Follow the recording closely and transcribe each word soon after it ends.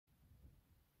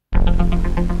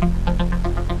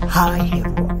Hi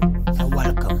everyone, and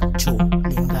welcome to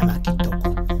Lingala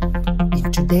Kitoko. In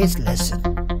today's lesson,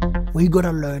 we're gonna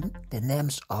learn the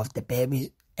names of the baby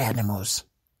animals.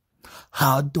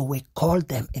 How do we call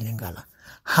them in Lingala?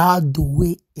 How do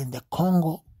we in the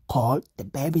Congo call the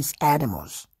baby's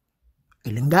animals?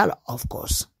 In Lingala, of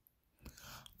course.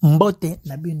 Mbote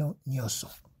na bino nyonso.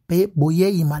 Pe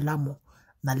boyeyi malamu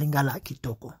na Lingala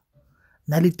Kitoko.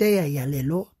 Na liteya ya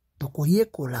lelo toko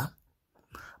yekola.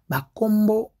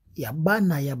 Kombo ya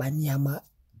bana yaba niama.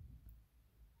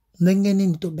 Ndenge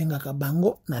nini to bengaka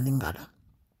bango na Lingala.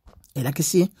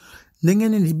 Molakisi, ndenge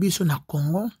nini biso na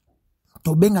Congo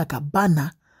to bengaka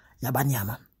bana yaba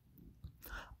niama.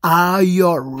 Are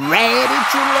you ready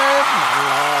to learn?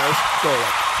 Let's go.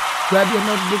 Grab your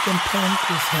notebook and pen,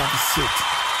 please have a seat.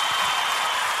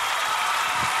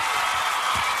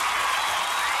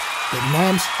 The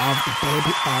names of the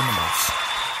baby animals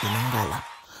in Lingala.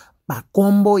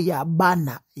 Kombo ya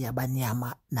bana ya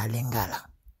banyama na Lingala.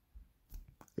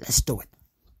 Let's do it.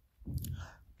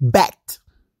 Bat.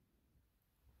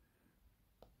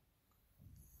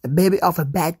 The baby of a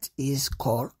bat is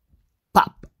called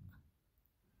pup.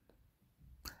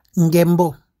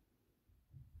 Ngembo.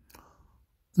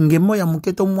 Ngembo ya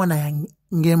muketo mwana ya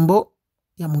ngembo.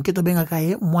 Ya muketo bengaka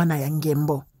ye mwana ya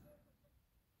ngembo.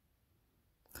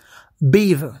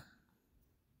 Beaver.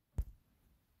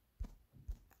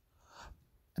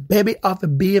 The baby of a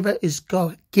beaver is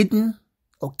called kitten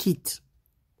or kit.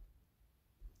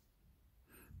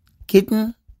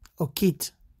 Kitten or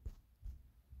kit.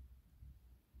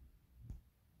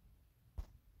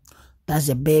 That's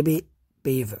a baby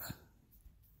beaver.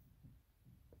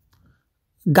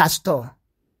 Gastor.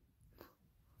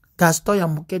 Gastor ya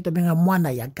muketo benga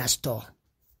mwana ya gastor.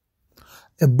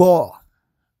 A boar.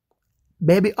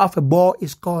 Baby of a boar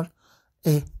is called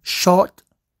a short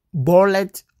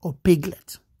boarlet or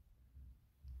piglet.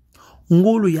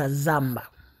 Ngulu ya zamba.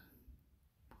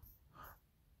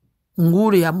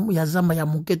 Ngulu ya zamba ya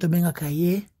muketo benga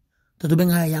kaye. Toto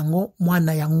benga yango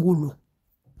mwana ya ngulu.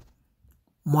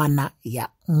 Mwana ya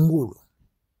ngulu.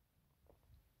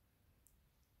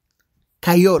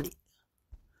 Coyote.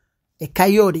 A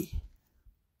coyote.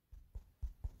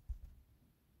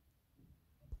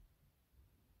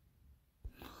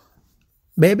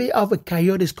 Baby of a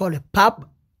coyote is called a pup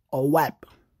or whelp.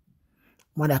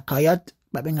 Mwana coyote,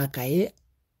 babenga kaye.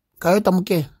 Coyote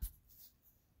muke.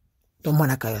 To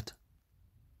mwana coyote.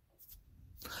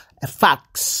 A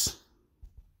fox.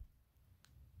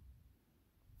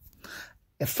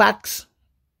 A fox.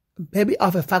 Baby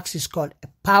of a fox is called a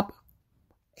pup,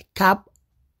 a cub,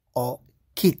 or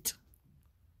kit.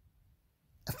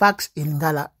 A fox in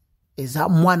Lingala is a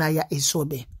mwana ya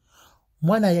isobe.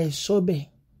 Mwana ya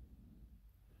isobe.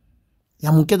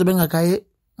 Ya muketo benga kaye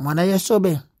mwana ya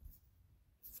isobe.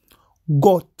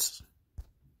 Goat.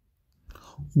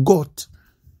 Goat.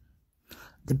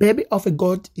 The baby of a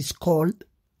goat is called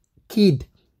kid.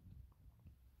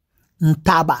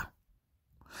 Ntaba.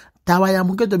 Taba ya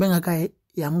muketo benga kaye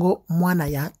yango mwana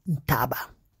ya ntaba.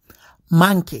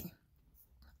 Monkey.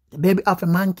 The baby of a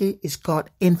monkey is called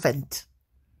infant.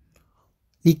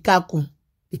 Likaku.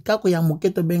 Likaku ya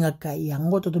muketo benga kaye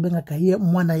yango toto benga kaye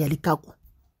mwana ya likaku.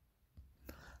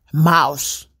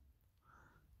 Mouse.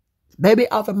 The baby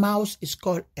of a mouse is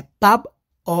called a pup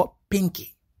or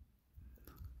pinky.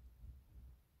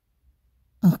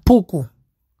 Mpuku.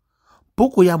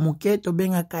 Puku ya muketo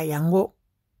benga kayango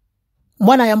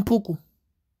mwana ya mpuku.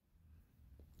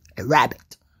 A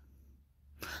rabbit.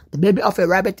 The baby of a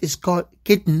rabbit is called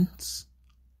kittens,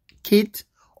 kit,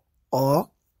 or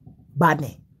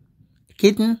bunny.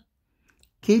 Kitten,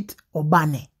 kit, or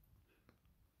bunny.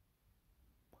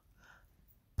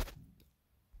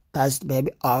 That's the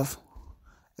baby of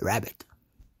a rabbit.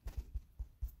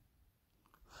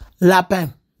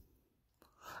 Lapin.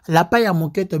 Lapin ya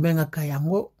muketo benga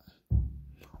kayango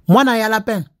mwana ya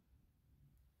lapin.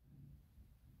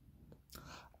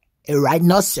 A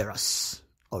rhinoceros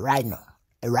or rhino.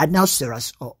 A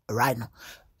rhinoceros or a rhino.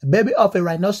 The baby of a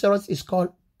rhinoceros is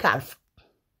called calf.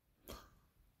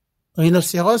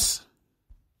 Rhinoceros.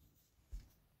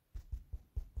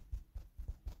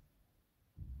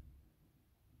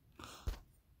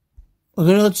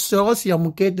 Rhinoceros ya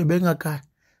muketo benga ka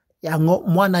yango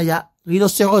mwana ya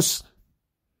rhinoceros.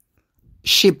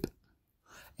 Sheep.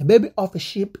 A baby of a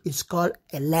sheep is called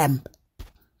a lamb.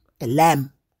 A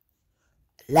lamb.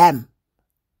 A lamb.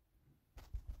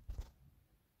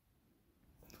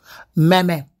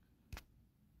 Meme.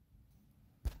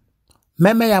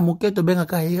 Meme ya muketo benga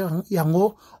ka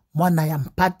yango mwana ya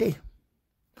mpate.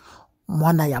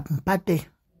 Mwana ya mpate.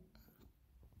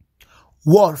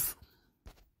 Wolf.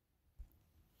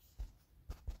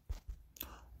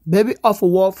 Baby of a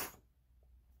wolf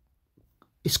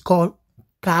is called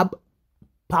cub,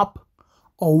 pup,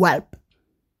 or whelp.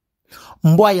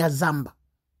 Mbwa ya zamba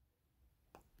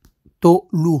to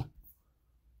lu.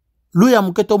 Lu ya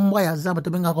mketo mbwa ya zamba to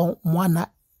bengaka mwana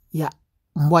ya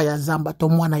mbwa ya zamba to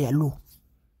mwana ya lu.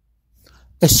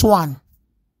 A swan.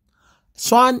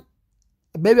 Swan,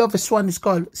 a baby of a swan is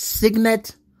called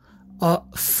cygnet or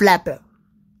flapper.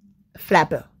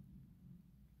 Flapper.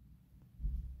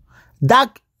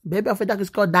 Duck, baby of a duck is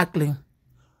called duckling.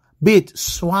 Be it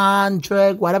swan,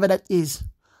 drake, whatever that is.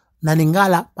 Na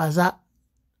Lingala paza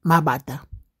mabata.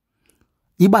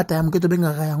 Libata ya mketo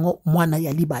bengaka yango mwana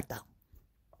ya libata.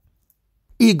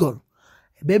 Eagle.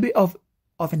 A baby of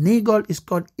an eagle is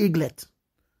called eaglet.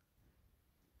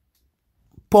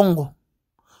 Pongo.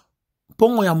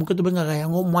 Pongo ya mketo bengaka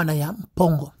yango mwana ya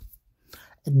pongo.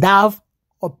 A dove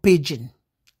or pigeon.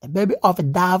 A baby of a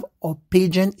dove or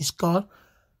pigeon is called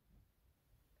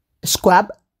a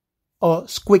squab or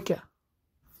squeaker.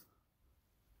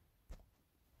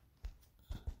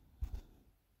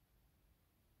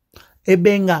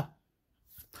 Ebenga.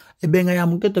 Ebenga ya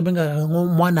mketo bengaka yango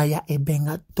mwana ya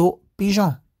ebenga to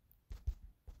pigeon.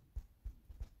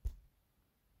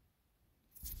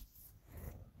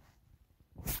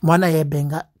 Mwana ya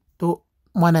ebenga to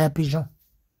mwana ya pigeon.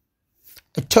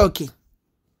 A turkey.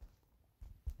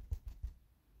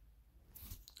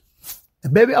 A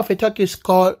baby of a turkey is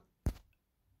called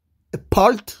a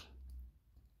poult,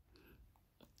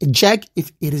 a jack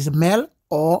if it is a male,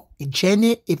 or a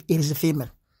jenny if it is a female.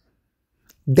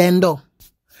 Dendo.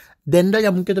 Dendo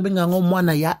ya mketo benga ngo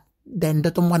mwana ya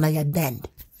dendo to mwana ya dend.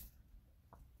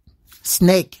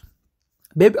 Snake.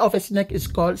 Baby of a snake is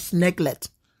called snakelet.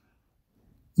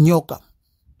 Nyoka.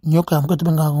 Nyoka ya mketo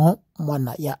benga ngo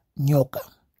mwana ya nyoka.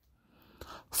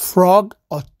 Frog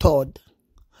or toad.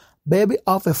 Baby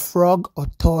of a frog or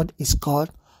toad is called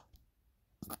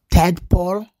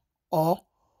tadpole or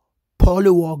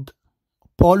polywog.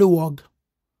 Polywog.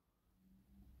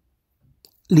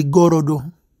 Ligorodo.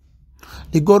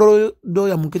 Ligorodo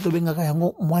ya mketo bengaka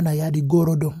yango mwana ya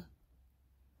ligorodo.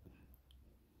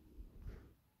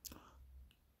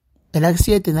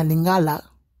 Elaksiete na Lingala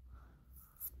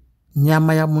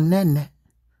nyama ya munene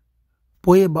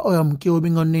poyeba oya mkeo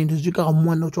benga nende zika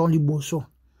mwana ocho liboso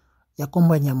ya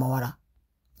kombo nyama wala.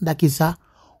 Ndakisa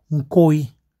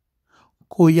nkoi.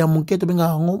 Nkoi ya mketo benga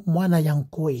yango mwana ya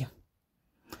nkoi.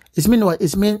 It mean what?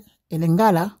 It mean in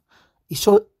Lingala it's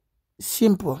so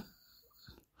simple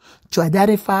to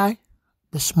identify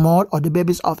the small or the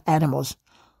babies of animals.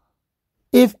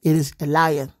 If it is a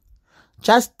lion,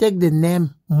 just take the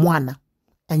name Mwana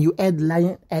and you add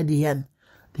lion at the end.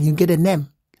 Then you get a name.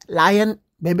 Lion,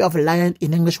 baby of a lion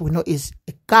in English we know is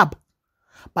a cub.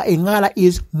 But in Lingala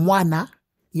is Mwana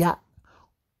ya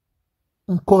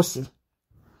Nkosi.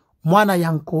 Mwana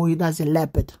ya Nkoi, that's a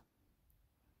leopard.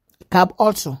 A cub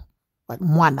also, but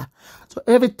Mwana. So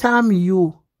every time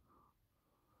you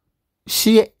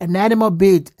see an animal,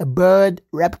 be it a bird,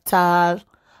 reptile,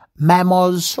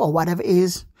 mammals, or whatever it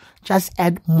is, just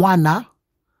add mwana, ...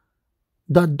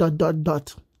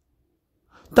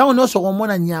 Tango no so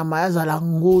mwana nyama, azala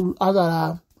ngulu,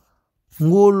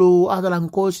 azala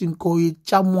nkosi, nkoi,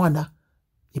 cha mwana.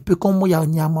 Ipi kombo ya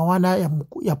nyama wana,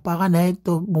 ya parana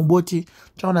eto, Mbote,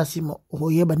 chana simo,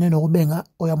 oyeba neno rubenga,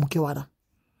 oya mke wana.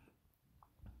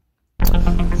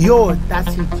 Yo,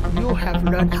 that's it. You have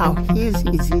learned how easy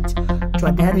is it to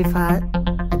identify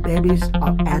the babies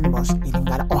of animals in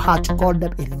Lingala, or how to call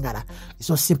them in Lingala. It's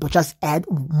so simple. Just add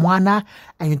mwana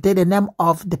and you take the name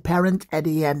of the parent at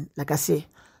the end. Like I say,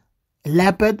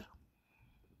 leopard,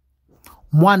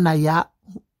 mwana ya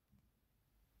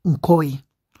nkoi.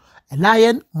 A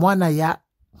lion, mwana ya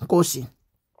nkosi.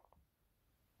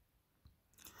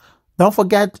 Don't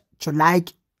forget to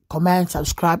like, comment,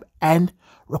 subscribe, and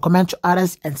recommend to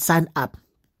others and sign up.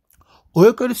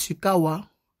 Oyekoli sikawa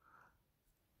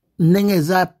Ndenge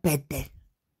za pete.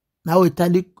 Na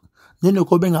uitali nini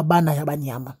kobenga bana ya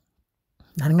banyama.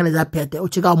 Na Lingala za pete.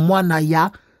 Uchika mwana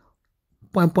ya ...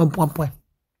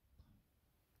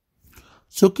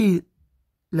 Soki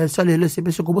lelo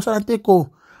sepe ko bosa na te ko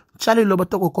chali lo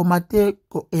bato ko komate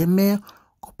ko aimer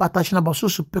ko partage na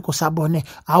basusu pe ko s'abonner.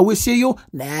 I will see you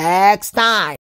next time.